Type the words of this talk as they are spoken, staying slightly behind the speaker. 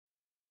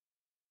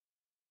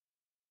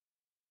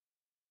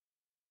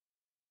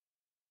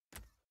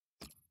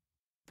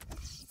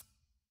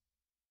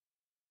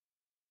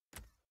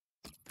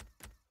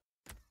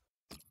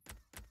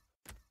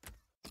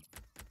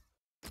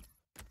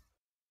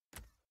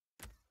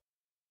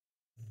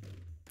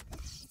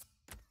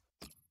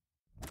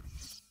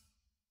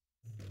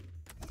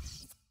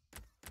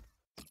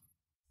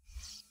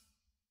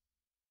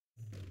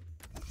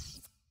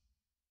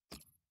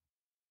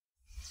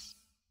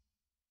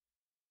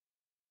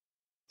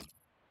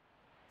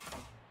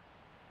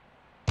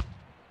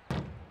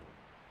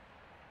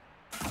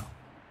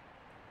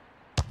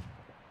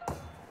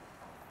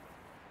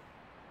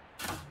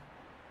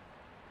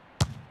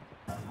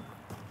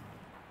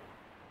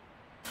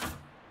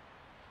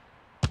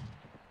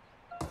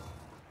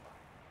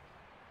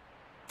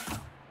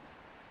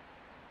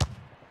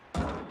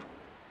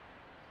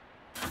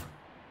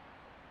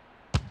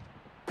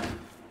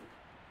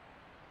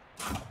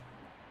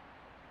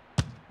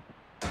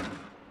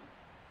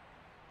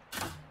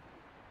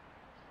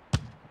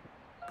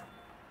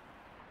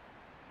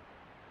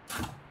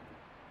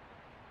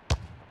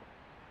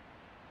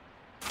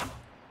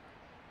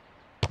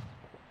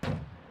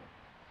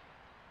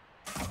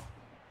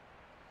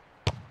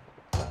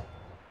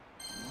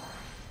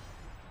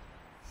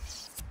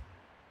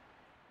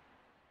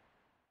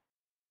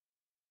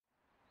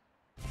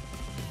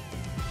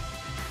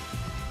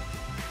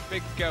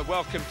big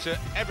welcome to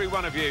every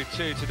one of you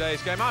to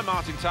today's game. I'm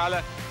Martin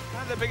Tyler,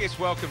 and the biggest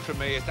welcome from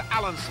me is to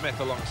Alan Smith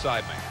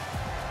alongside me.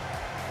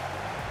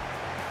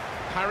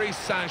 Paris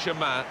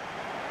Saint-Germain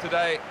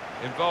today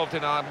involved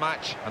in our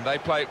match, and they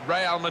play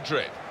Real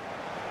Madrid.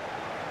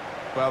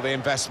 Well, the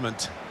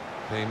investment,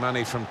 the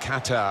money from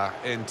Qatar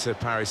into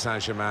Paris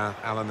Saint-Germain,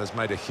 Alan, has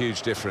made a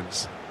huge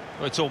difference.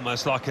 Well, it's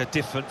almost like a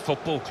different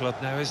football club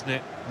now, isn't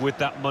it? With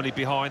that money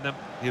behind them,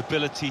 the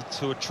ability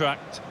to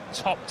attract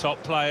top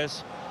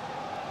players.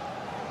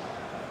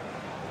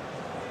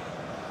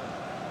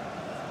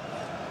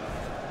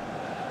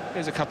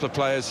 Here's a couple of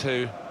players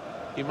who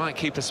you might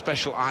keep a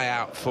special eye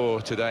out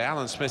for today.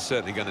 Alan Smith's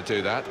certainly going to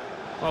do that.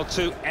 Well,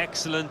 two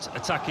excellent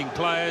attacking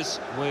players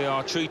we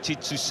are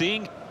treated to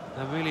seeing.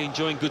 They're really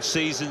enjoying good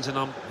seasons, and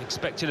I'm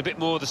expecting a bit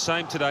more of the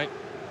same today.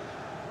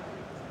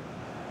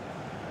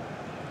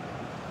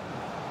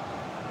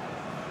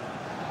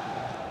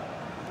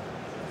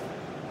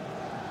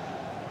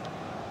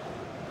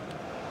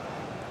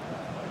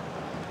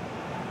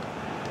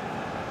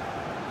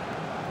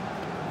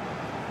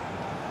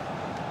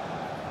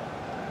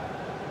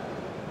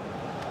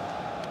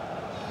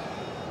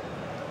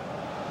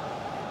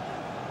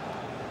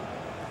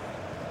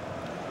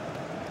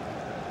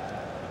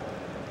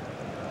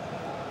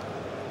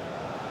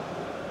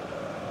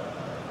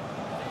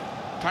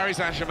 Paris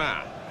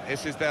Saint-Germain,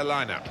 this is their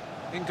lineup.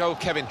 In goal,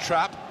 Kevin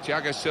Trapp.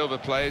 Thiago Silva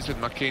plays with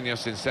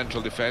Marquinhos in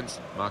central defence.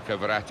 Marco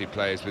Verratti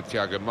plays with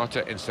Thiago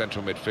Motta in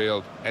central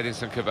midfield.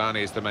 Edinson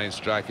Cavani is the main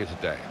striker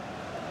today.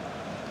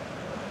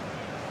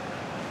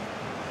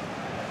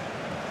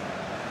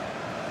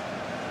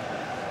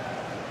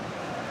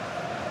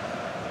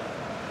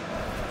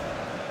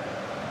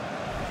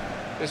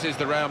 This is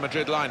the Real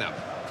Madrid lineup.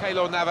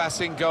 Keylor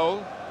Navas in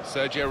goal.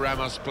 Sergio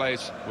Ramos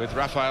plays with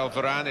Rafael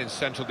Varane in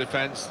central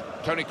defence.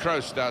 Toni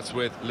Kroos starts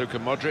with Luka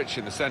Modric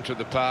in the centre of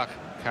the park.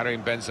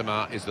 Karim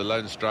Benzema is the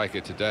lone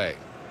striker today.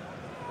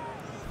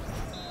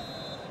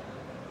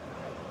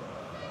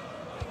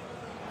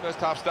 First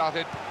half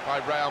started by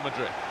Real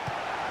Madrid.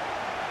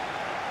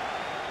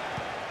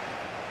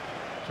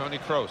 Toni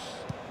Kroos.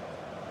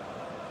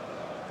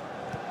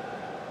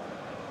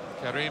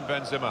 Karim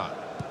Benzema.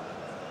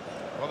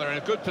 Well, they're in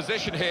a good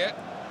position here.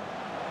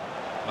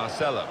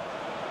 Marcelo.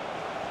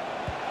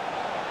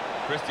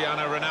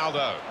 Cristiano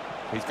Ronaldo.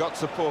 He's got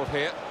support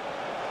here.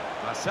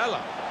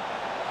 Marcelo.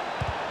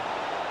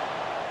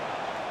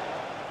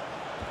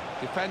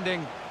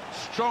 Defending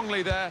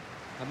strongly there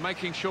and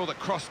making sure that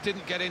Cross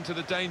didn't get into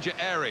the danger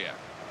area.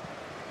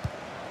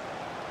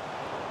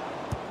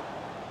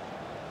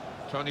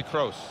 Toni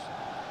Kroos.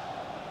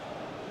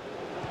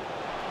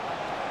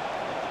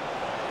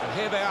 And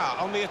here they are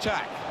on the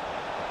attack.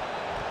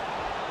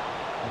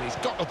 And he's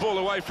got the ball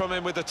away from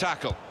him with the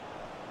tackle.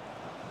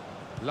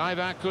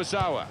 Laiva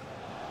Kurzawa.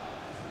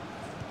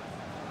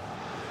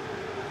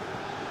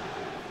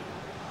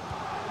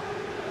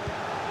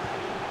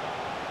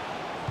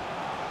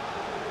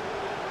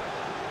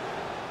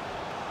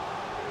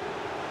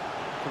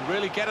 Can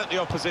really get at the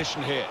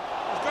opposition here.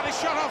 He's got his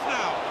shot off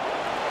now.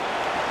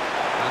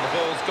 And the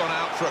ball's gone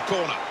out for a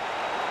corner.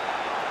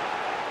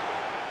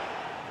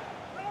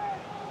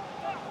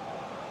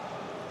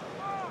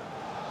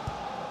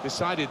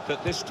 Decided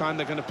that this time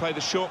they're going to play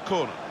the short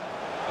corner.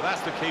 Well,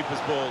 that's the keeper's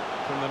ball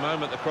from the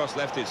moment the cross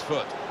left his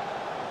foot.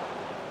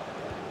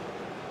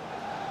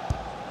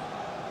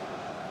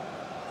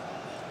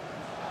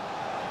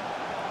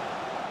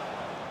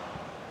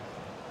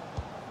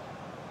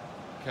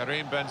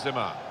 Karim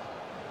Benzema.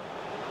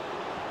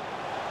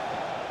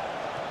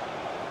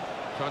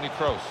 Toni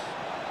Kroos.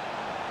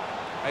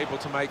 Able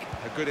to make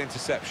a good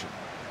interception.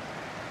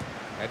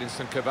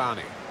 Edinson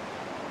Cavani.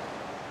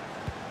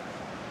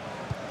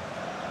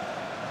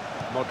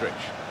 Modric.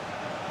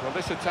 Well,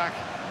 this attack,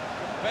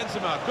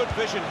 Benzema, good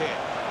vision here.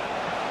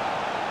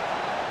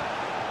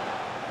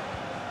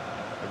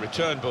 A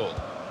return ball.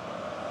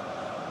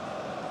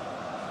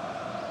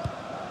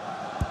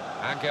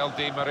 Angel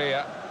Di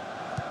Maria.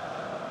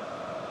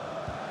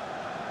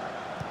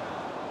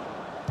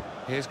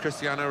 Here's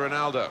Cristiano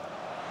Ronaldo.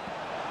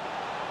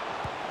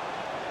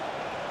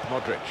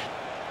 Modric.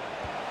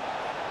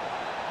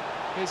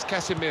 Here's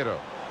Casemiro,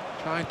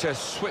 trying to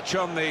switch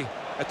on the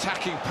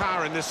attacking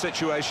power in this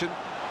situation.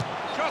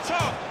 Shot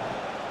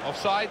off!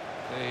 Offside.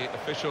 The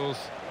officials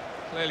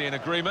clearly in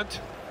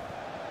agreement.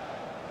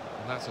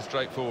 And that's a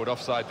straightforward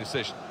offside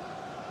decision.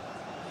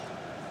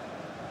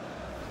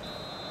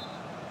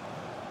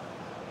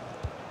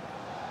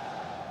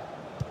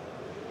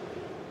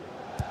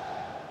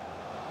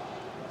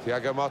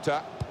 Thiago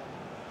Motta.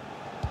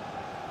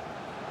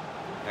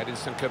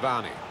 Edinson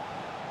Cavani.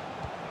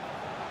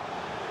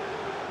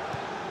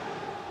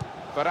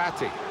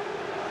 Verratti.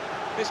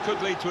 This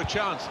could lead to a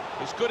chance.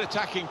 It's good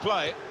attacking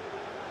play.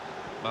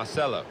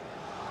 Marcelo.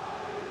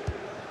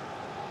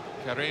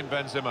 Karim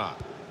Benzema.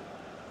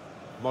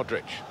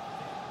 Modric.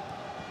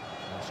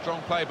 And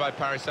strong play by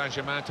Paris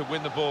Saint-Germain to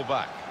win the ball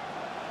back.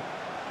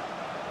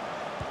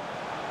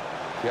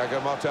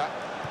 Thiago Motta.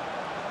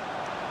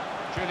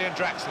 Julian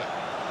Draxler.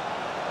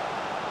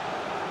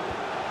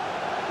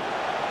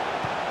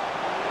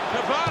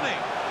 Cavani.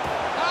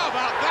 How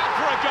about that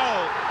for a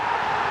goal?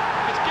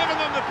 It's given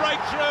them the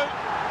breakthrough,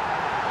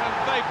 and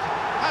they've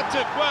had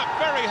to work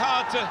very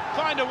hard to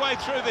find a way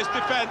through this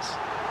defence.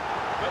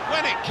 But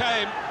when it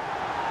came,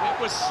 it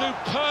was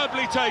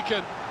superbly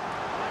taken.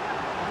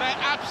 And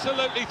they're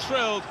absolutely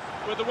thrilled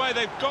with the way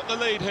they've got the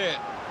lead here.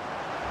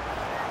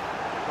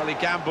 Well, he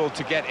gambled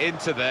to get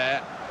into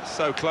there,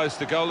 so close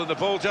to goal, and the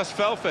ball just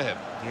fell for him.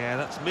 Yeah,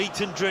 that's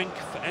meat and drink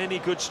for any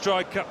good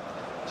striker.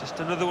 Just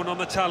another one on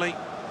the tally.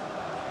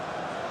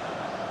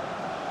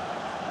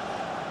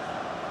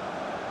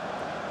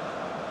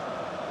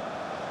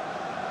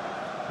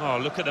 Oh,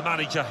 look at the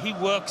manager. He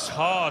works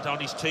hard on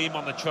his team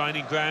on the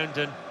training ground,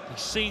 and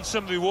he's seen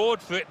some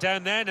reward for it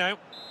down there now.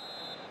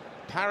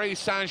 Paris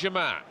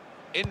Saint-Germain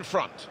in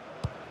front.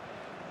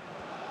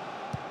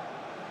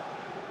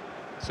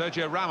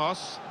 Sergio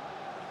Ramos.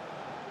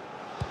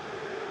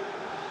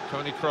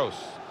 Toni Kroos.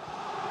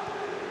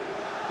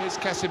 Here's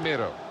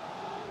Casemiro.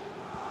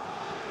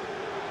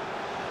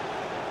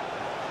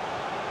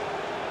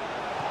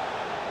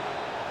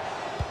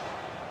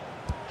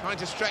 Trying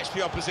to stretch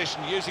the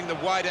opposition, using the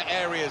wider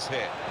areas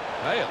here.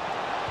 Bale.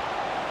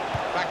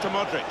 Back to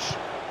Modric.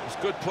 It was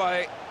good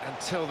play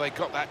until they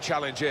got that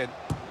challenge in.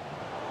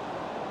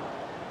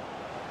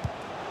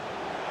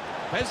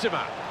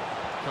 Benzema.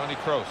 Toni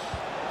Kroos.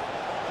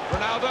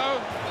 Ronaldo.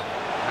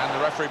 And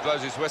the referee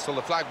blows his whistle.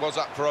 The flag was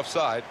up for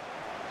offside.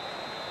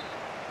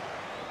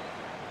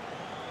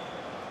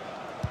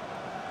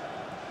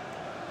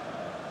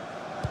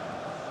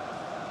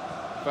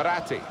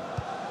 Verratti.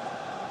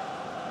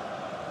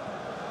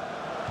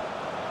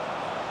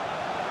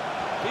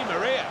 Di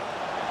Maria.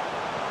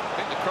 I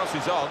think the cross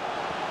is on.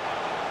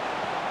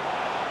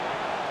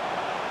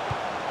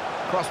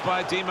 Cross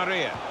by Di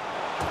Maria.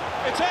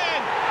 It's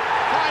in!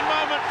 Fine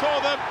moment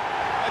for them.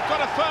 They've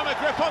got a firmer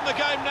grip on the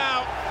game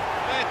now.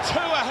 They're 2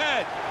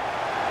 ahead.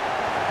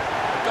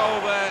 A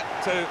goal there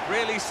to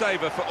really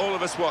savour for all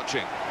of us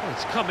watching. Well,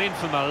 it's come in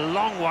from a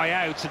long way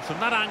out, and from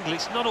that angle,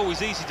 it's not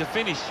always easy to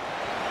finish.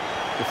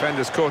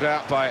 Defenders caught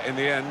out by it in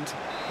the end.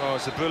 Oh,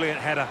 it's a brilliant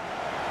header.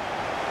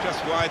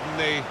 Just widen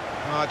the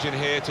margin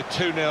here to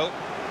 2-0.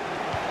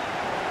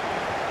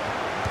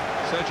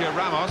 Sergio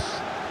Ramos.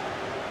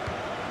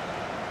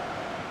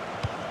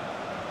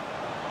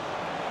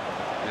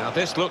 Now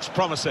this looks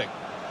promising.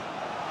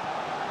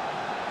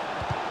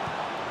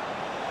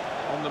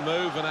 On the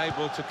move and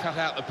able to cut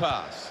out the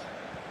pass.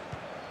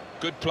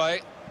 Good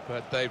play,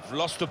 but they've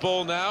lost the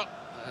ball now,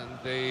 and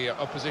the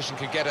opposition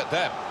can get at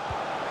them.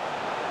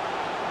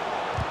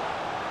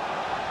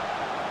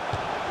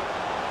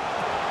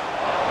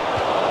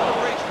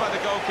 Reached by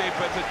the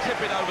goalkeeper to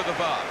tip it over the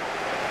bar.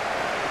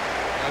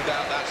 No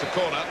doubt that's a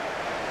corner.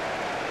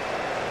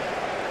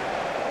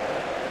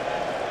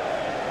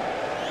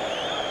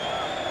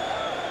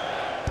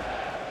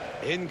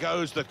 In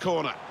goes the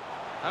corner.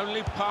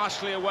 Only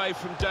partially away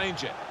from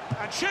danger.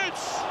 And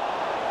shoots!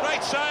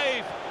 Great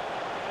save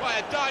by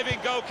a diving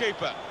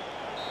goalkeeper.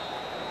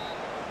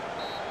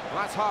 Well,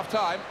 that's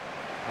half-time,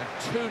 and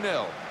 2-0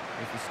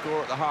 is the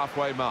score at the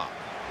halfway mark.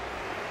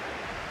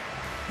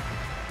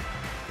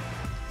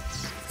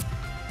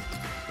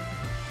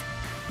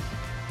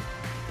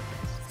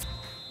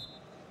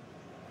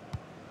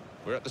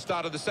 We're at the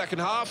start of the second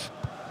half,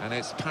 and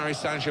it's Paris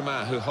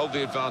Saint-Germain who hold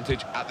the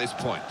advantage at this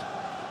point.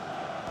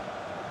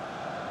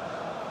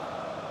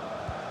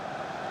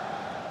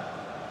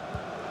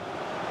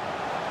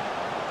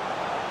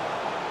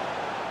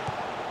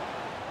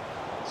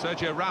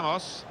 Sergio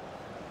Ramos.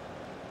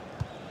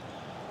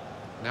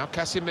 Now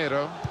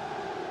Casemiro.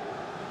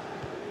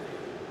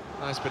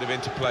 Nice bit of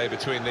interplay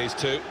between these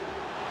two.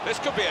 This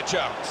could be a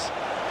chance.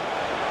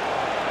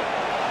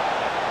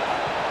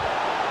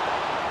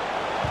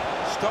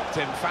 Stopped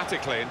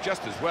emphatically and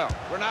just as well.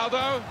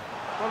 Ronaldo.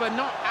 Well, they're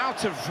not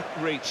out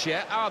of reach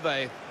yet, are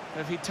they?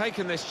 If he'd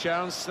taken this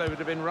chance, they would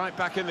have been right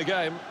back in the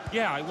game.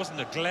 Yeah, it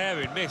wasn't a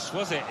glaring miss,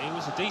 was it? It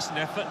was a decent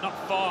effort, not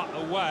far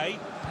away.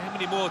 How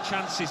many more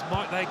chances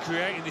might they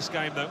create in this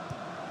game, though?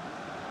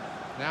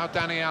 Now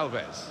Dani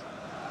Alves.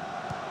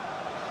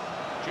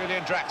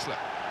 Julian Draxler.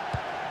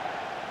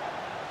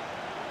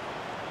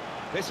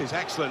 This is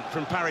excellent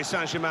from Paris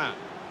Saint-Germain.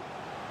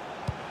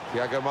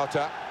 Thiago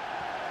Motta.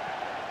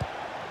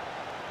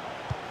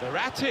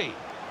 Verratti.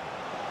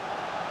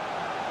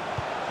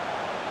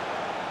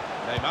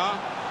 Neymar.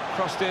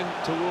 Crossed in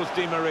towards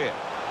Di Maria.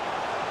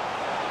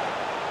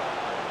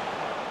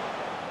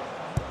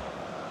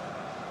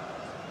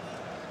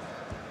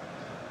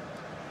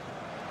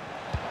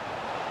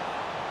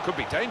 Could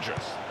be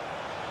dangerous.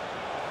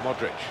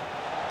 Modric.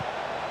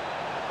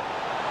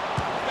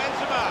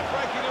 Benzema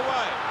breaking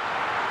away.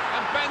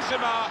 And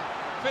Benzema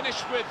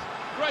finished with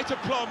great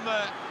aplomb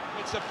there.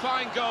 It's a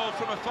fine goal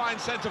from a fine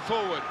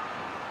centre-forward.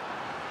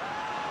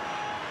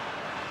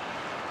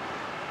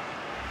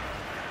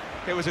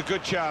 It was a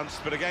good chance,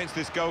 but against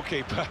this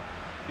goalkeeper,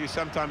 you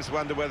sometimes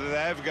wonder whether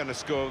they're ever going to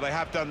score. They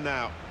have done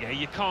now. Yeah,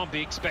 you can't be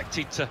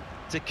expected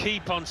to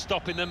keep on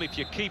stopping them if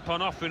you keep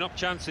on offering up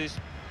chances.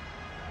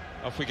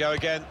 Off we go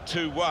again,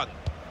 2-1.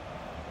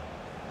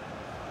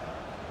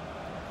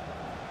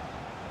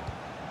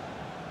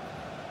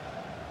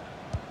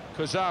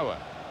 Kurzawa.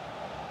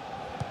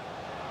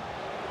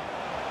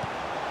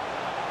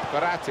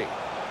 Verratti.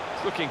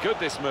 It's looking good,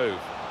 this move.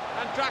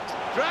 And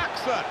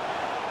Draxler.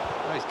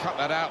 Oh, he's cut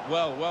that out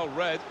well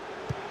read.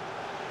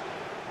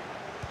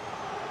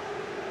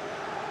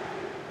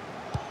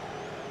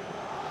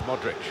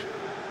 Modric.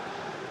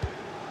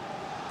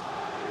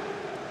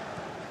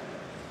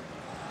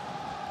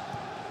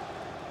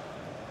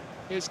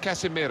 Here's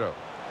Casemiro.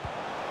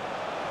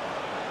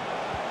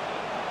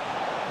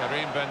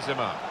 Karim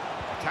Benzema.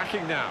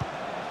 Attacking now.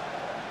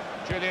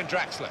 Julian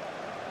Draxler.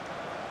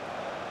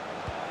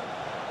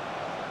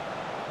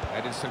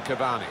 Edinson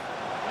Cavani.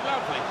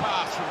 Lovely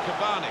pass from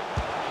Cavani.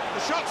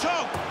 The shot's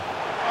on!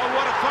 Oh,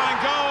 what a fine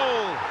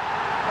goal!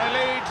 They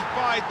lead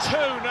by 2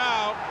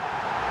 now.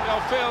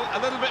 They'll feel a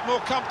little bit more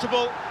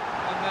comfortable,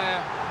 and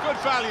they're good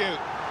value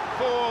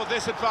for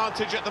this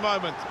advantage at the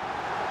moment.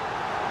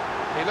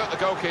 He looked the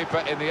goalkeeper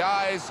in the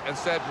eyes and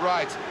said,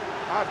 right,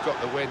 I've got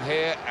the win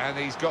here, and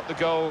he's got the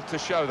goal to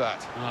show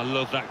that. I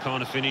love that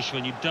kind of finish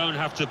when you don't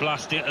have to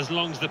blast it as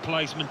long as the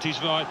placement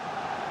is right.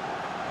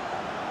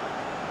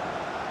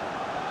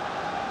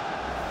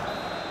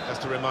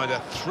 Just a reminder,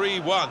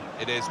 3-1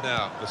 it is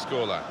now, the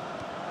scoreline.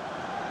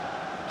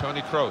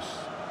 Toni Kroos.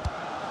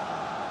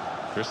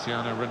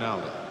 Cristiano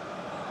Ronaldo.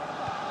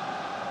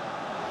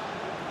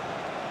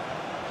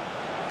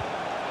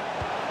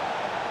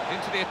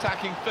 Into the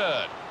attacking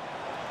third.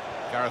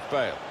 Gareth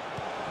Bale.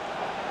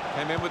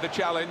 Came in with the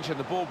challenge and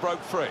the ball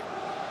broke free.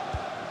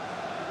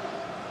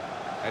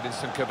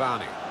 Edinson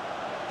Cavani.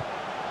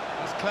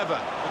 He's clever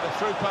with a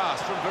through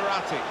pass from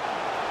Verratti.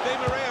 Di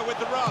Maria with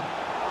the run.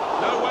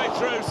 No way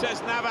through,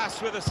 says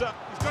Navas with a...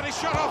 He's got his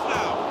shot off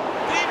now.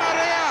 Di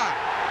Maria!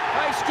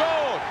 They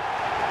scored!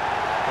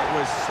 It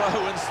was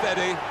slow and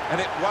steady, and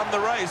it won the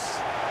race.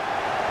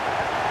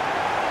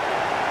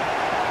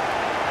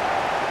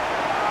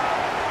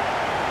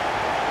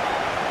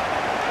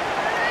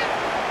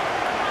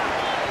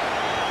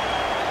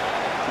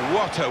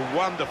 What a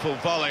wonderful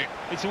volley.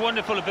 It's a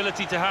wonderful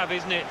ability to have,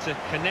 isn't it, to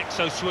connect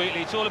so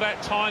sweetly. It's all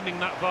about timing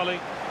that volley.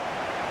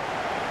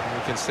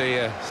 We can see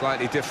a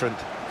slightly different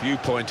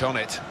viewpoint on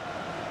it.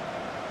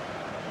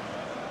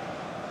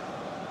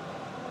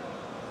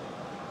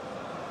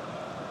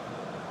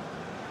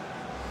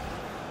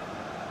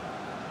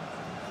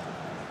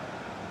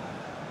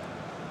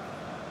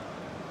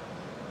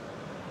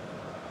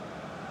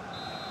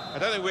 I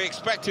don't think we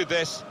expected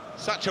this,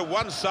 such a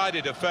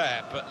one-sided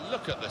affair, but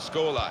look at the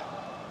scoreline.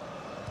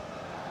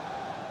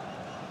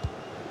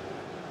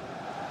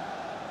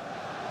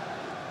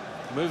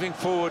 Moving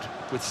forward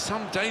with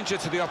some danger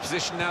to the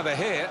opposition now they're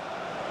here.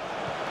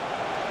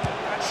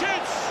 And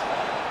shoots!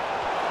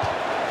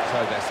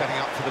 So they're setting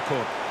up for the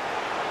corner.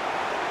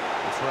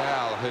 It's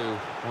Real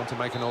who want to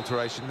make an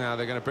alteration now.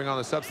 They're going to bring on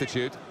a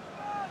substitute.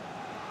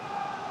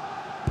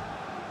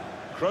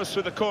 Kroos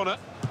with the corner.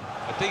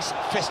 A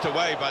decent fist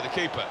away by the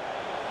keeper.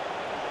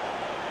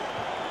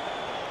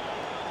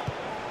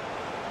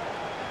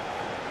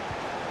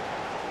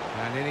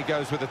 And in he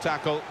goes with the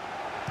tackle.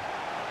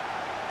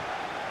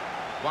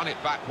 Won it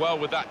back well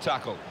with that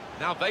tackle.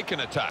 Now they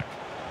can attack.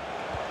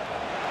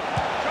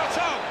 Shot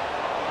on!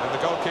 And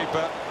the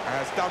goalkeeper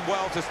has done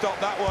well to stop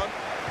that one.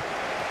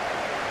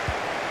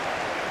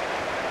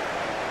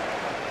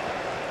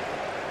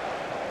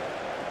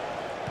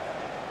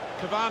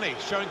 Cavani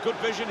showing good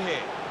vision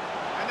here.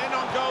 And in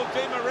on goal,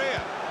 Di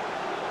Maria.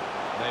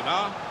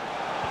 Neymar.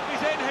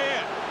 He's in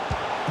here.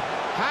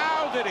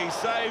 How did he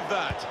save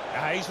that?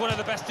 He's one of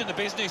the best in the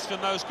business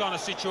from those kind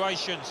of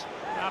situations.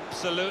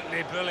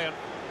 Absolutely brilliant.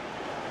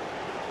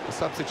 A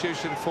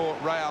substitution for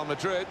Real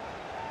Madrid.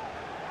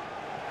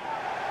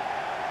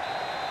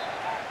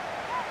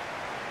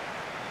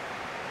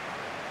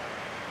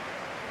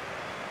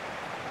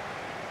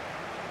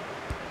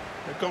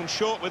 They've gone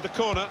short with the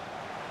corner,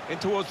 in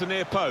towards the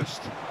near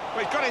post.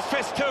 But he's got his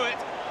fist to it.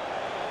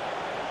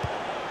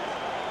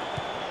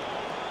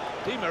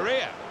 Di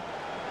Maria.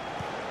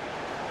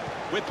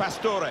 With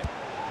Pastore.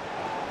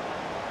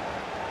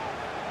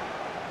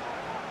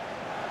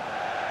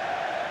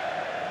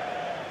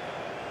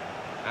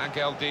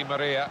 Angel Di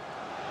Maria.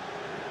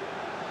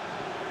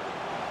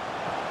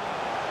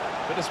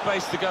 Bit of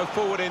space to go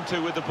forward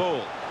into with the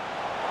ball.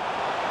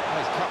 Oh,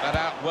 he's cut that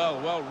out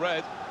well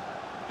read.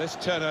 This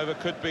turnover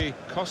could be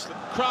costly.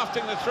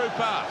 Crafting the through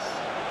pass.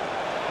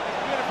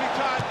 Beautifully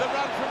timed, the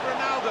run from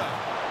Ronaldo.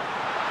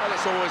 Well,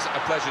 it's always a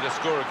pleasure to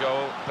score a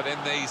goal, but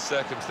in these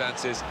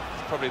circumstances,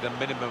 it's probably the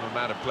minimum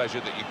amount of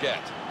pleasure that you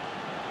get.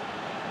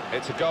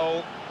 It's a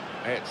goal.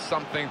 It's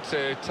something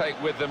to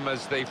take with them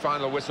as the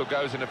final whistle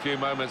goes in a few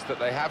moments, that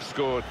they have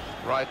scored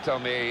right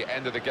on the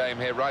end of the game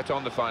here, right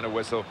on the final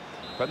whistle,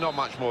 but not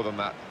much more than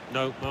that.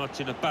 No,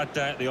 Martin, a bad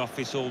day at the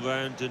office all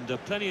round, and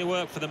plenty of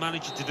work for the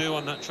manager to do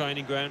on that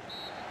training ground.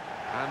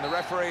 And the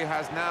referee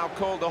has now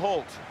called a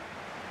halt.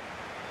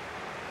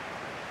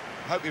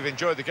 Hope you've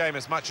enjoyed the game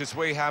as much as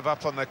we have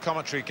up on the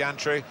commentary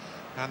gantry,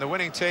 and the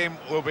winning team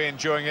will be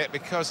enjoying it,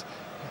 because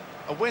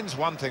a win's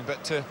one thing,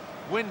 but to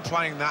win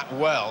playing that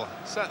well,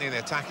 certainly in the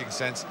attacking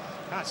sense,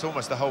 That's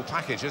almost the whole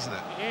package, isn't it?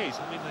 It is.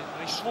 I mean,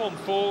 they swarmed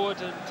forward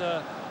and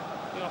the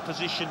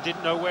opposition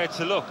didn't know where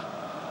to look.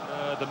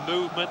 The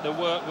movement, the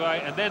work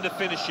rate, and then the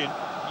finishing,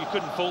 you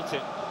couldn't fault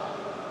it.